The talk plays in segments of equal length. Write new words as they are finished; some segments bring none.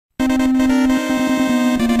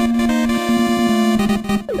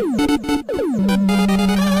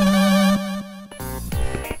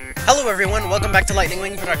Hello everyone, welcome back to Lightning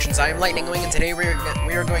Wing Productions. I am Lightning Wing, and today we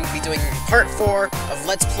are going to be doing part 4 of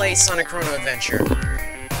Let's Play Sonic Chrono Adventure.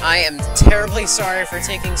 I am terribly sorry for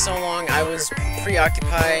taking so long. I was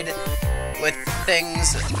preoccupied with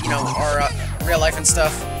things, you know, our real life and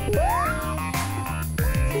stuff.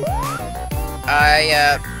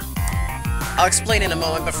 I'll explain in a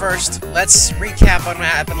moment, but first, let's recap on what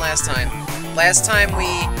happened last time. Last time we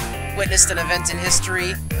witnessed an event in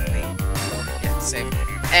history. Save.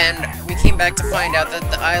 And we came back to find out that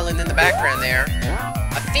the island in the background there,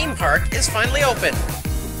 a theme park, is finally open.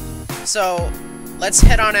 So, let's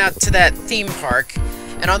head on out to that theme park,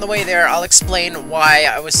 and on the way there, I'll explain why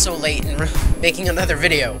I was so late in making another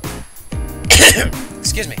video.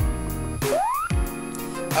 Excuse me.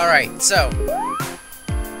 Alright, so,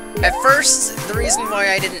 at first, the reason why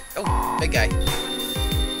I didn't... Oh, big guy.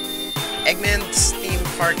 Eggman's theme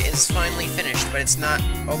park is finally finished, but it's not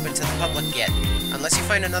open to the public yet. Unless you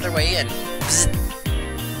find another way in. Bzz.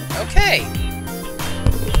 Okay.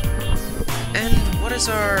 And what is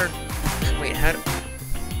our... Wait, how do...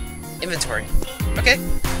 Inventory. Okay.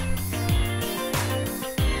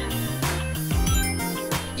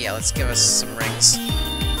 Yeah, let's give us some rings.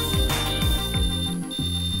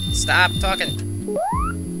 Stop talking.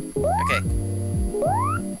 Okay.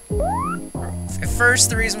 At first,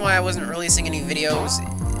 the reason why I wasn't releasing any videos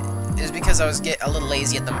is because I was a little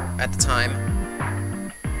lazy at the time.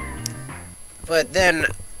 But then,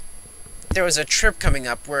 there was a trip coming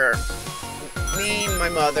up where me, my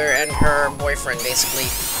mother, and her boyfriend basically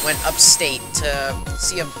went upstate to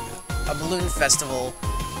see a balloon festival,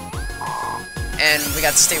 and we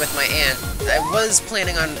got to stay with my aunt. I was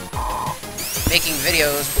planning on making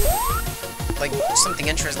videos, like something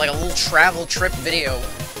interesting, like a little travel trip video,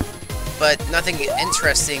 but nothing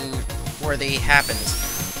interesting worthy happened.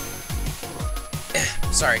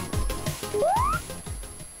 Sorry.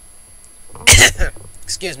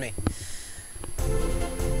 Excuse me.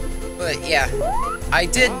 But yeah, I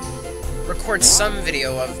did record some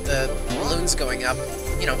video of the balloons going up.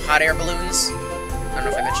 You know, hot air balloons. I don't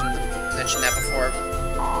know if I mentioned that before.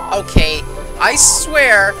 Okay, I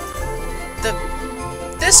swear,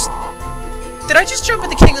 did I just jump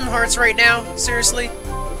into Kingdom Hearts right now? Seriously?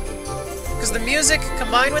 Because the music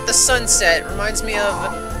combined with the sunset reminds me of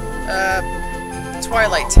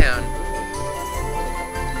Twilight Town.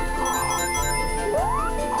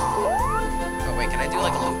 Oh wait, can I do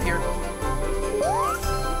like a loop here? Come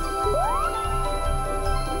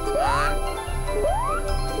on.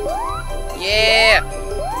 Yeah!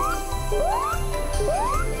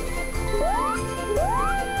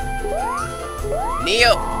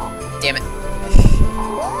 Neo! Damn it.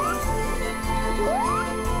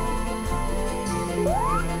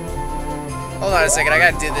 Hold on a second, I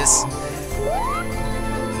gotta do this.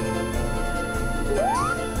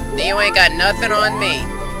 Neo ain't got nothing on me.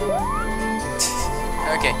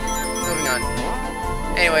 Okay, moving on.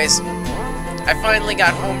 Anyways, I finally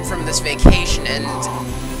got home from this vacation, and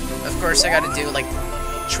of course I gotta do, like,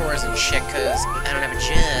 chores and shit, because I don't have a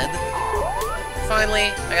job.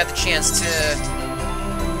 Finally, I got the chance to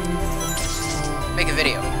make a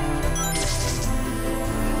video.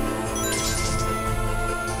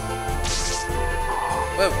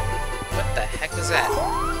 Whoa, what the heck was that?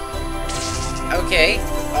 Okay,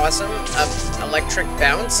 awesome. Electric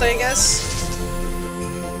bounce, I guess?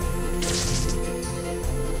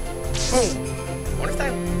 Boom! What if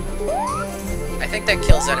that... I think that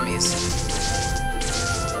kills enemies.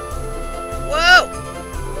 Whoa!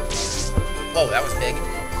 Whoa, that was big.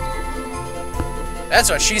 That's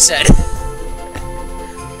what she said.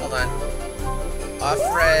 Hold on.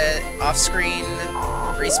 Off-screen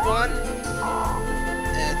respawn?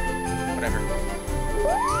 Whatever.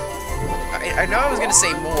 I know I was gonna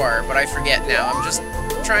say more, but I forget now. I'm just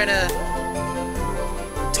trying to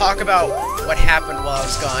talk about what happened while I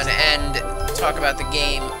was gone and talk about the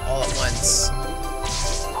game all at once.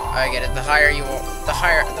 I get it. The higher you are, the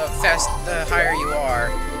higher you are,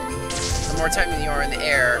 the more time you are in the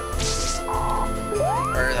air,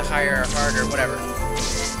 or the harder, whatever.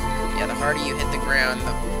 Yeah, the harder you hit the ground,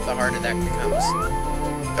 the harder that becomes.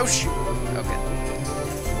 Oh shoot. Okay.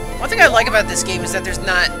 One thing I like about this game is that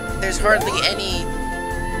there's hardly any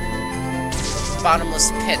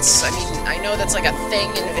bottomless pits. I mean, I know that's like a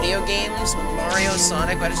thing in video games, Mario,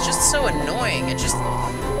 Sonic, but it's just so annoying. It just,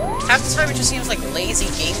 half the time it just seems like lazy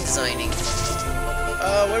game designing.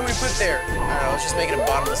 What do we put there? I don't know, let's just make it a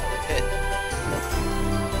bottomless pit.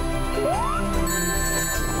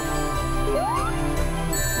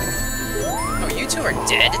 Oh, you two are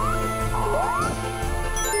dead?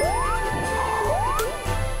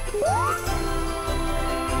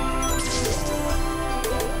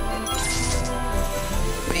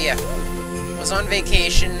 yeah. Was on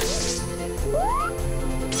vacation.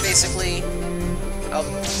 Basically,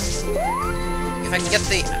 if I can get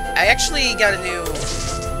the... I actually got a new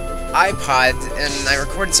iPod, and I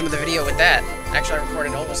recorded some of the video with that. Actually, I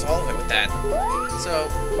recorded almost all of it with that. So,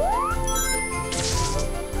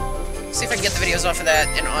 see if I can get the videos off of that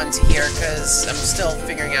and onto here, because I'm still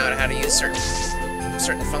figuring out how to use certain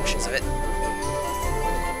functions of it.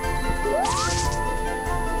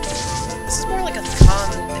 This is more like a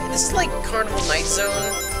calm... This is like Carnival Night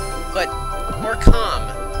Zone, but more calm.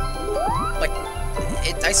 Like,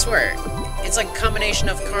 I swear, it's like a combination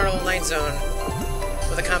of Carnival Night Zone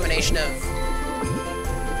with a combination of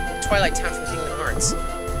Twilight Town from Kingdom Hearts.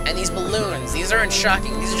 And these balloons, these aren't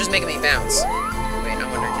shocking, these are just making me bounce. Wait, I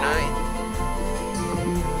wonder, can I?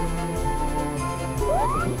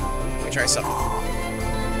 Let me try something.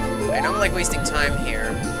 I know I'm like wasting time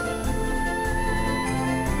here.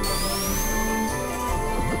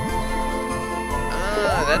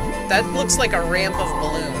 Ah, that looks like a ramp of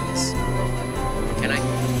balloons. Can I?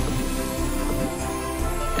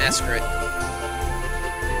 Screw it.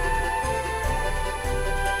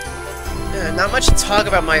 Not much to talk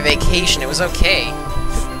about my vacation. It was okay.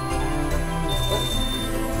 Oh.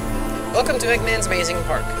 Welcome to Eggman's Amazing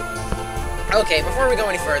Park. Okay, before we go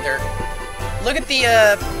any further, look at the,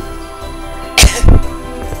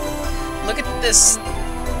 look at this...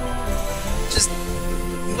 Just...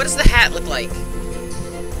 What does the hat look like?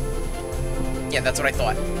 Yeah, that's what I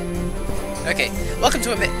thought. Okay, welcome to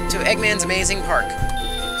Eggman's Amazing Park.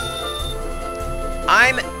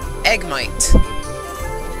 I'm Eggmite.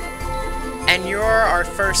 And you're our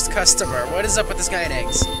first customer. What is up with this guy and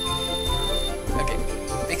eggs? Okay.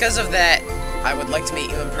 Because of that, I would like to meet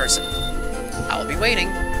you in person. I'll be waiting.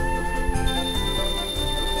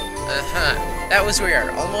 Uh-huh. That was weird.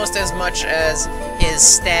 Almost as much as his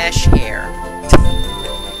stash hair.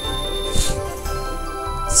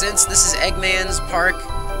 Since this is Eggman's Park,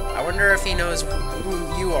 I wonder if he knows who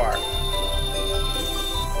you are.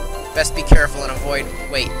 Best be careful and avoid...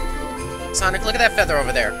 Wait. Sonic, look at that feather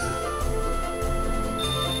over there.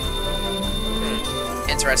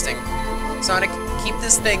 Interesting. Sonic, keep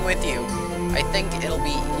this thing with you. I think it'll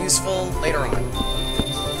be useful later on.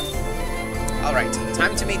 Alright,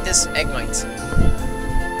 time to meet this Eggmite.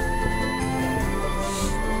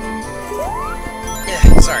 Yeah,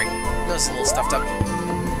 sorry. Nose is a little stuffed up.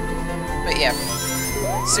 But yeah.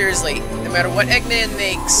 Seriously, no matter what Eggman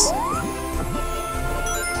makes,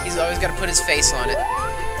 he's always got to put his face on it.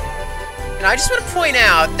 And I just want to point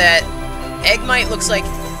out that Eggmite looks like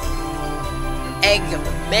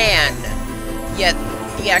Eggman, yet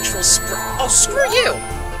the actual oh, screw you!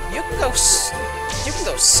 You can go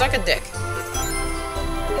suck a dick.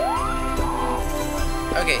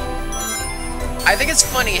 Okay. I think it's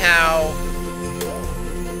funny how...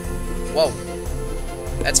 Whoa.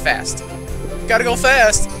 That's fast. Gotta go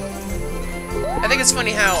fast! I think it's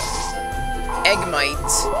funny how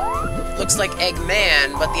Eggmite looks like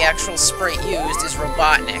Eggman, but the actual sprite used is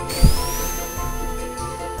Robotnik.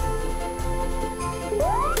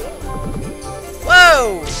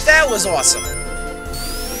 Whoa! That was awesome!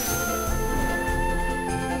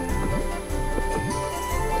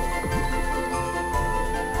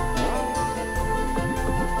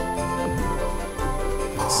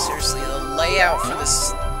 Seriously, the layout for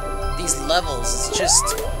these levels is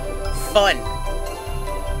just fun.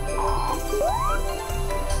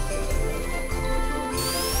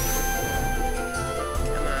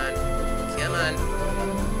 Come on.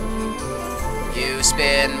 You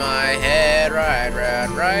spin my head right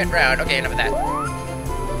round. Okay, enough of that.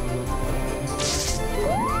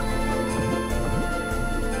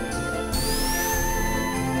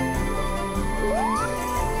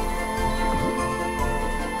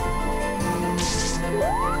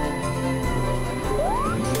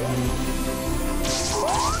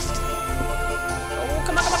 Oh,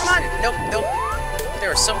 come on. Nope.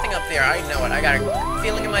 There is something up there. I know it. I got a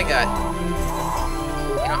feeling in my gut.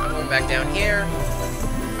 You know, I'm going back down here.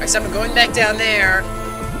 I said I'm going back down there.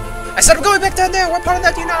 What part of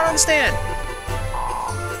that do you not understand?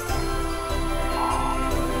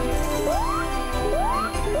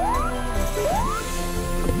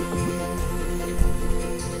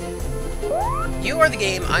 You are the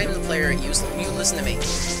game, I am the player, you listen to me.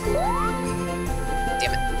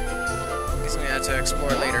 Damn it. Guess I'm gonna have to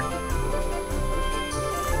explore later.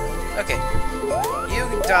 Okay. You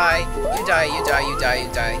die.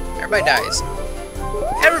 Everybody dies.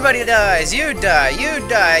 Everybody dies! You die!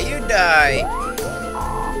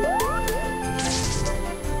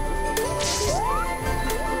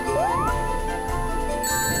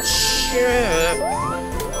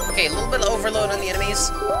 Okay, a little bit gonna overload on the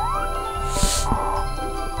enemies.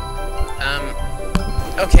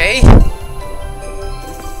 Okay.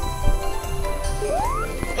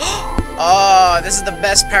 Oh, this is the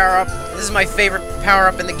best power-up. This is my favorite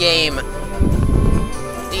power-up in the game.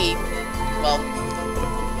 Well,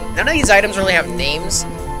 none of these items really have names,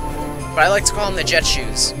 but I like to call them the jet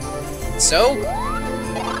shoes. So...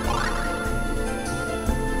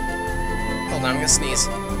 Hold on, I'm gonna sneeze.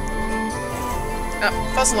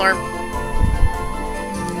 Oh, false alarm.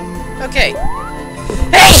 Okay.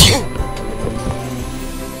 Hey!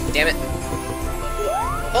 Damn it.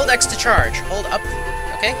 Hold X to charge. Hold up.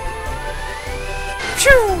 Okay.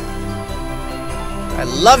 Phew! I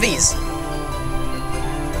love these.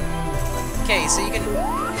 Okay, so you can...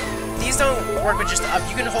 These don't work with just up.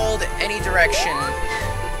 You can hold any direction.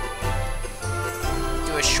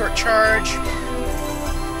 Do a short charge.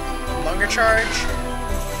 Longer charge.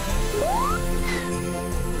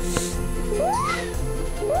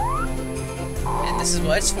 And this is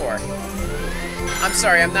what it's for. I'm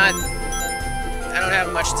sorry, I don't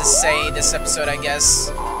have much to say this episode, I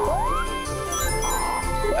guess.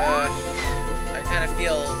 I kind of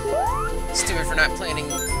feel stupid for not planning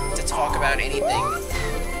to talk about anything.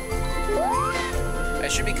 I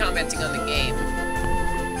should be commenting on the game.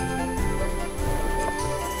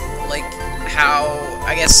 Like, how,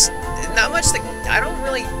 I guess, not much that, I don't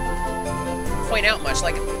really point out much.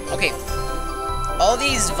 Like, okay, all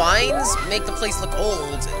these vines make the place look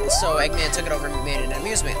old, so Eggman took it over and made it an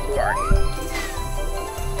amusement park.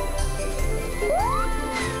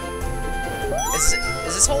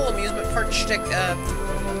 Is this whole amusement park shtick,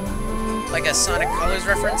 like a Sonic Colors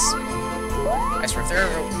reference? I swear,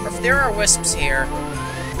 if there are wisps here...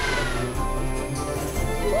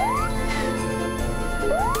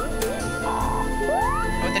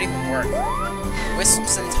 How would that even work?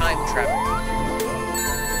 Wisps and time travel.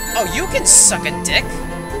 Oh, you can suck a dick!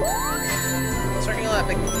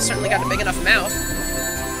 Certainly got a big enough mouth.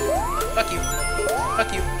 Fuck you.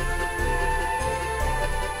 Fuck you.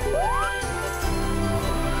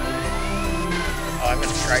 Oh, I'm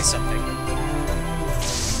gonna try something.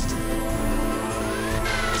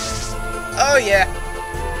 Oh, yeah.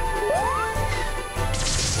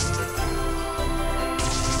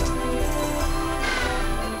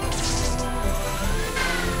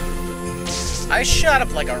 I shot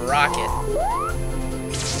up like a rocket.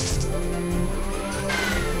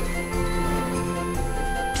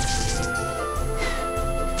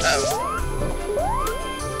 Uh-oh.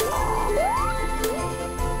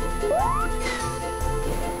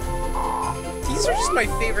 These are just my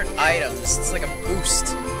favorite items. It's like a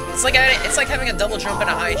boost. It's like having a double jump and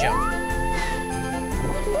a high jump.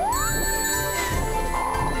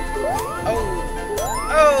 Oh.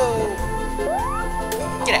 Oh.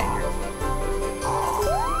 Get out of here.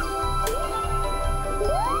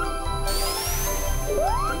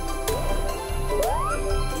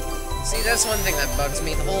 See, that's one thing that bugs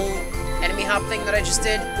me. The whole enemy hop thing that I just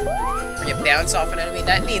did, where you bounce off an enemy,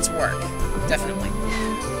 that needs work. Definitely.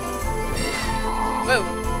 Whoa.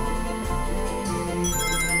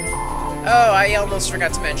 Oh, I almost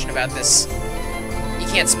forgot to mention about this. You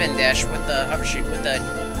can't spin dash with the hover shoot, with the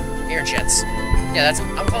air jets. Yeah,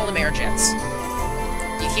 I'm calling them air jets.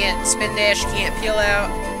 You can't spin dash, you can't peel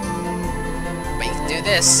out. But you can do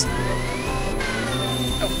this.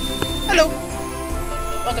 Oh, hello.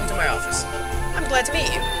 Welcome to my office. I'm glad to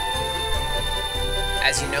meet you.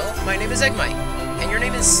 As you know, my name is Eggmite, and your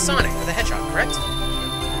name is Sonic the Hedgehog, correct?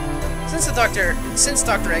 Since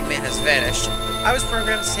Dr. Eggman has vanished, I was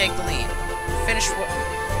programmed to take the lead, finish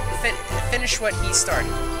what he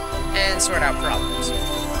started, and sort out problems.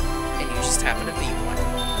 And you just happen to be one.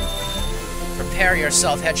 Prepare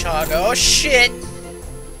yourself, Hedgehog. Oh shit!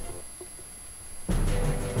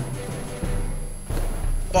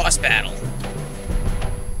 Boss battle.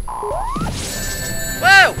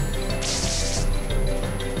 Whoa!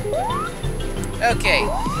 Okay.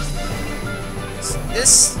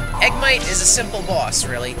 This Eggmite is a simple boss,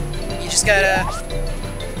 really. You just gotta...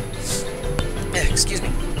 Excuse me.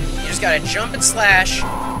 You just gotta jump and slash,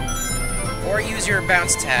 or use your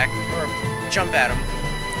bounce attack, or jump at him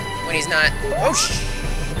when he's not... Oh,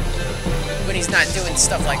 when he's not doing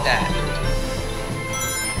stuff like that.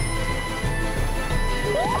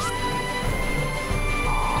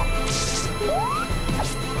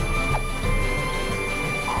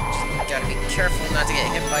 Gotta be careful not to get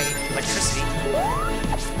hit by electricity.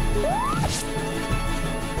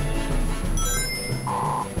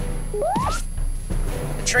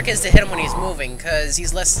 The trick is to hit him when he's moving, because he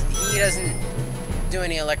doesn't do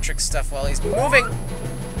any electric stuff while he's moving.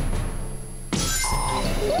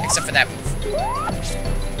 Except for that move.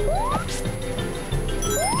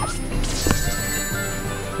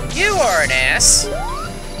 You are an ass!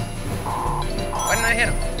 Why didn't I hit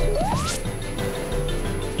him?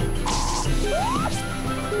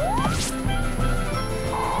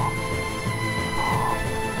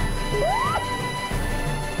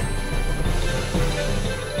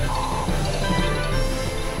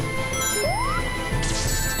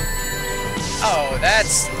 Oh,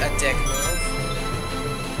 that's a dick move.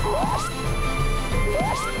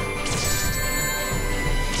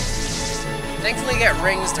 Thankfully, you get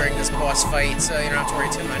rings during this boss fight, so you don't have to worry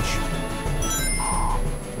too much.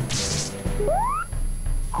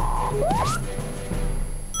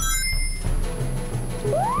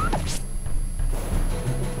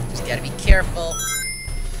 Just gotta be careful.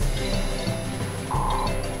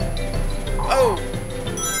 Oh!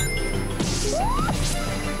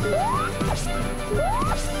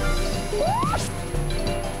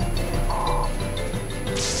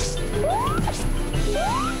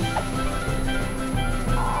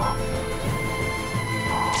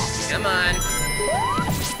 Come on.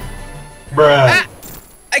 Bruh. Ah!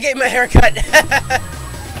 I gave my haircut.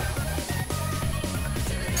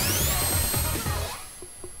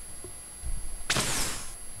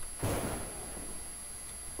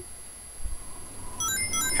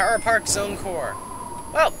 Power Park Zone Core.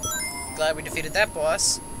 Well, glad we defeated that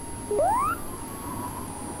boss.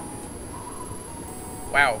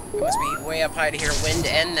 Wow, it must be way up high to hear wind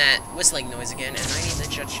and that whistling noise again, and I need the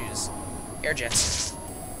jet shoes. Air jets.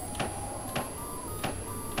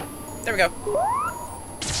 There we go.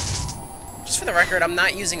 Just for the record, I'm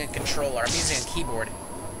not using a controller, I'm using a keyboard.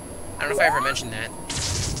 I don't know if I ever mentioned that.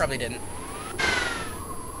 Probably didn't.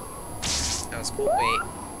 That was cool. Wait,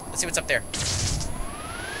 let's see what's up there.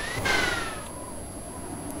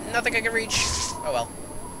 Nothing I can reach. Oh well.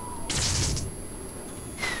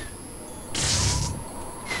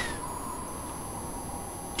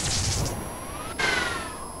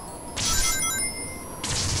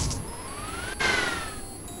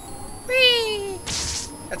 Whee!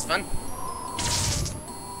 That's fun.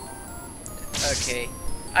 Okay.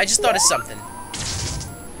 I just thought of something.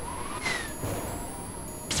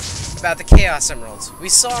 About the Chaos Emeralds. We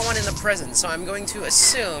saw one in the present, so I'm going to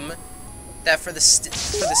assume that for the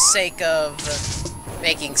sake of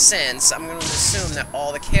making sense, I'm going to assume that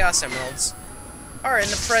all the Chaos Emeralds are in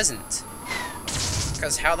the present.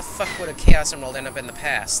 Because how the fuck would a Chaos Emerald end up in the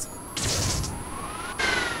past?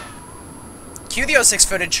 Cue the 06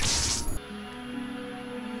 footage.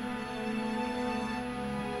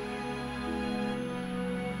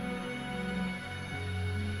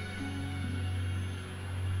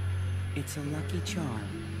 It's a lucky charm.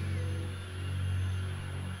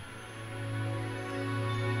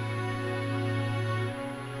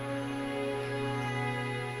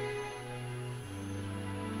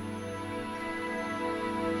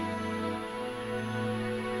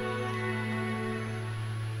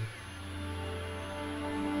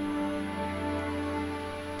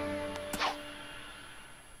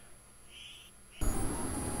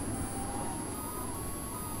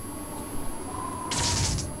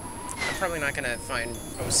 Probably not gonna find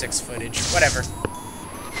 06 footage. Whatever.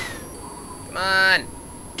 Come on.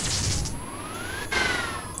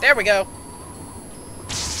 There we go.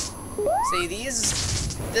 See,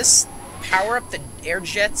 this power up the air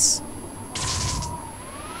jets.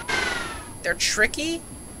 They're tricky,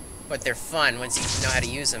 but they're fun once you know how to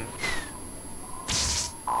use them.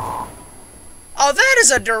 Oh, that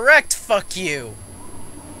is a direct fuck you.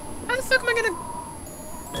 How the fuck am I gonna...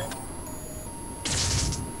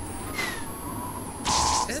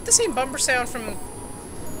 Is it the same bumper sound from...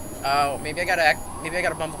 Oh, maybe I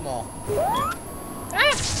gotta bump them all.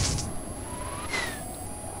 Ah!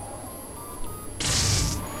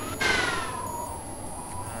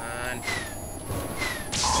 Come on.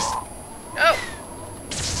 No!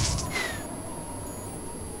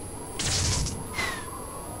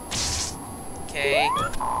 Okay.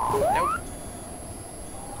 Nope.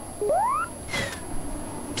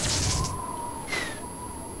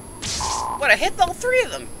 What, I hit all three of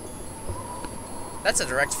them! That's a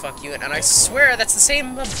direct fuck you, and I swear that's the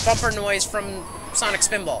same bumper noise from Sonic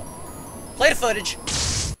Spinball. Play the footage.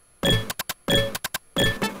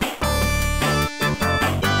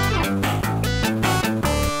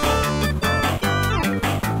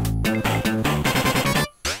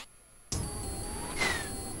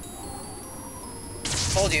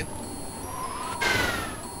 Told you.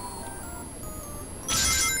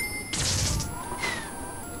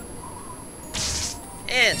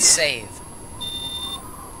 And save.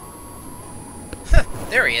 Huh,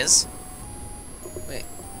 there he is. Wait,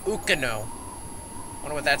 Ukano.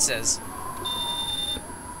 Wonder what that says.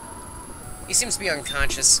 He seems to be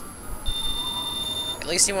unconscious. At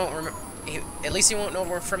least he won't at least he won't know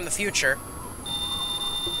we're from the future.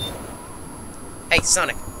 Hey,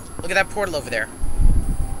 Sonic, look at that portal over there.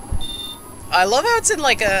 I love how it's in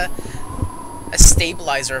like a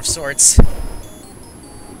stabilizer of sorts.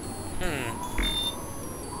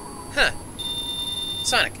 Huh.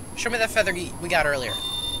 Sonic, show me that feather we got earlier.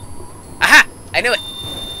 Aha! I knew it!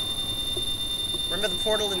 Remember the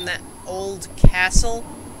portal in that old castle?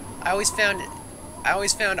 I always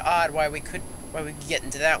found odd why we could get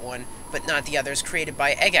into that one, but not the others created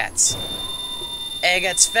by Eggats.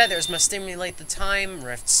 Eggats' feathers must stimulate the time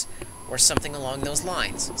rifts, or something along those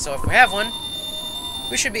lines. So if we have one,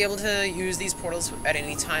 we should be able to use these portals at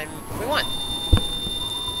any time we want.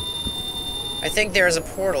 I think there is a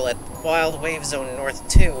portal at Wild Wave Zone North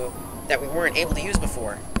 2 that we weren't able to use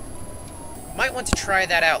before. Might want to try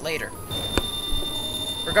that out later.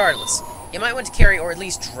 Regardless, you might want to carry or at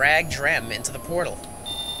least drag Drem into the portal.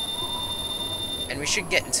 And we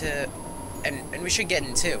should get into and we should get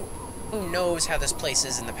in too. Who knows how this place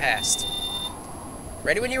is in the past.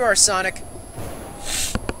 Ready when you are, Sonic.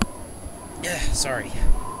 Sorry.